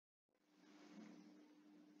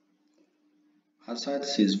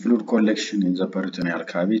Ascites is fluid collection in the peritoneal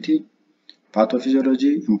cavity.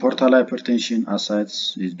 Pathophysiology: in portal hypertension,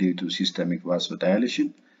 ascites is due to systemic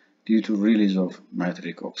vasodilation due to release of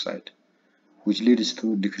nitric oxide, which leads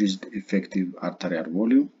to decreased effective arterial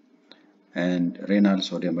volume and renal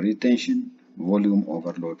sodium retention, volume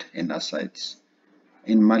overload in ascites.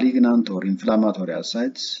 In malignant or inflammatory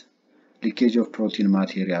ascites, leakage of protein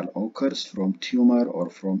material occurs from tumor or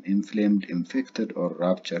from inflamed, infected, or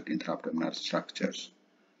ruptured intra-abdominal structures.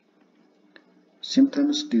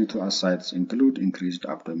 Symptoms due to ascites include increased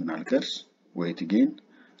abdominal girth, weight gain,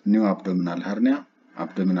 new abdominal hernia,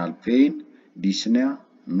 abdominal pain, dyspnea,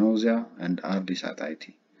 nausea, and RD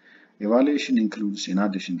satiety. Evaluation includes, in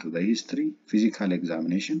addition to the history, physical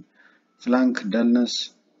examination. Flank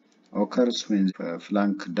dullness occurs when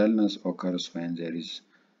there is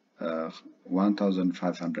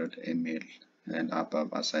 1500 ml and above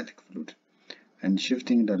ascitic fluid, and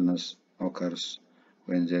shifting dullness occurs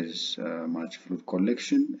when there is much fluid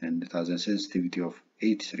collection and it has a sensitivity of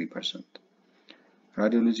 83%.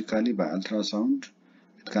 Radiologically, by ultrasound,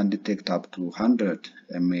 it can detect up to 100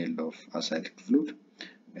 ml of ascitic fluid.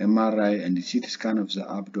 MRI and CT scan of the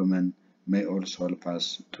abdomen may also help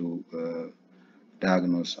us to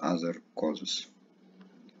diagnose other causes.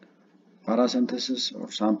 Parasynthesis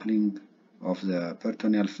or sampling of the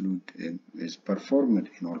peritoneal fluid is performed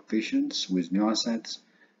in all patients with new ascites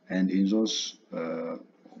and in those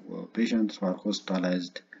patients who are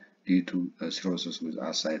hospitalized due to cirrhosis with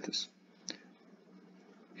ascites.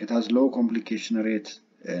 It has low complication rate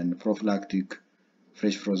and prophylactic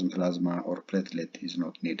fresh frozen plasma or platelet is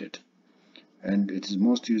not needed. And its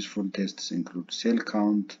most useful tests include cell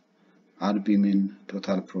count, albumin,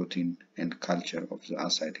 total protein, and culture of the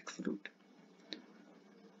ascitic fluid.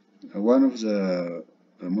 One of the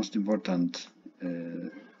most important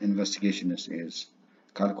investigations is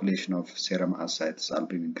calculation of serum ascites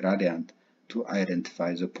albumin gradient to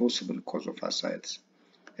identify the possible cause of ascites.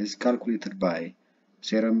 It is calculated by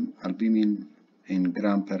serum albumin in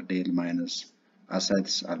gram per day minus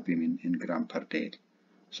ascites albumin in gram per day.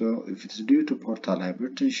 So if it's due to portal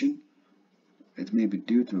hypertension, it may be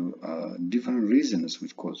due to different reasons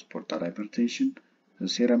which cause portal hypertension. The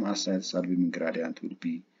serum ascites albumin gradient will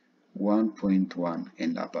be 1.1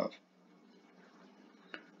 and above.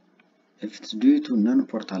 If it's due to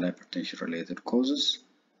non-portal hypertension related causes,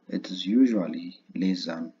 it is usually less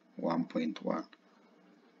than 1.1.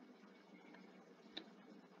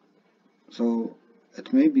 So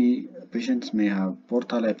it may be patients may have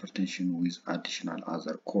portal hypertension with additional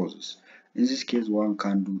other causes. In this case, one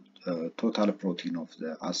can do total protein of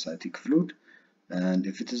the ascitic fluid, and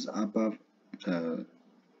if it is above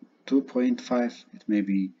 2.5, it may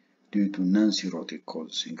be due to non-cirrhotic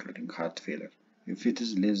causes, including heart failure. If it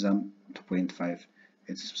is less than 2.5,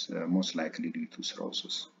 it's most likely due to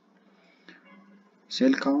cirrhosis.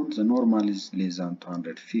 Cell count, the normal is less than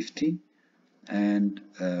 250, and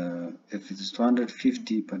if it is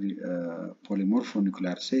 250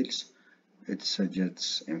 polymorphonuclear cells, it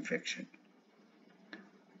suggests infection.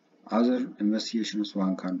 Other investigations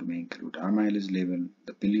one can do may include amylase level,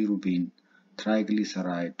 the bilirubin,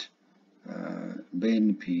 triglyceride,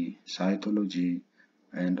 BNP, cytology,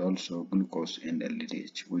 and also glucose and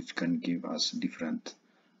LDH, which can give us different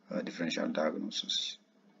differential diagnosis.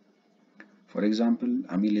 For example,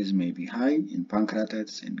 amylase may be high in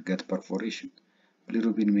pancreatitis and gut perforation.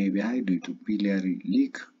 Bilirubin may be high due to biliary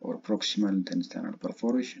leak or proximal intestinal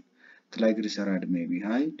perforation. Triglyceride may be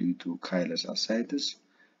high due to chylous ascites.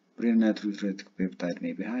 Pre-natriuretic peptide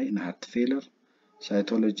may be high in heart failure.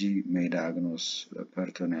 Cytology may diagnose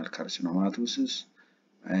peritoneal carcinomatosis,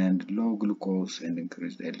 and low glucose and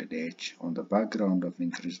increased LDH on the background of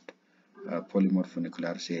increased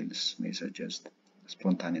polymorphonuclear cells may suggest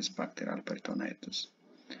spontaneous bacterial peritonitis.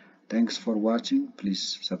 Thanks for watching.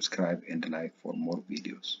 Please subscribe and like for more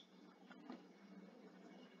videos.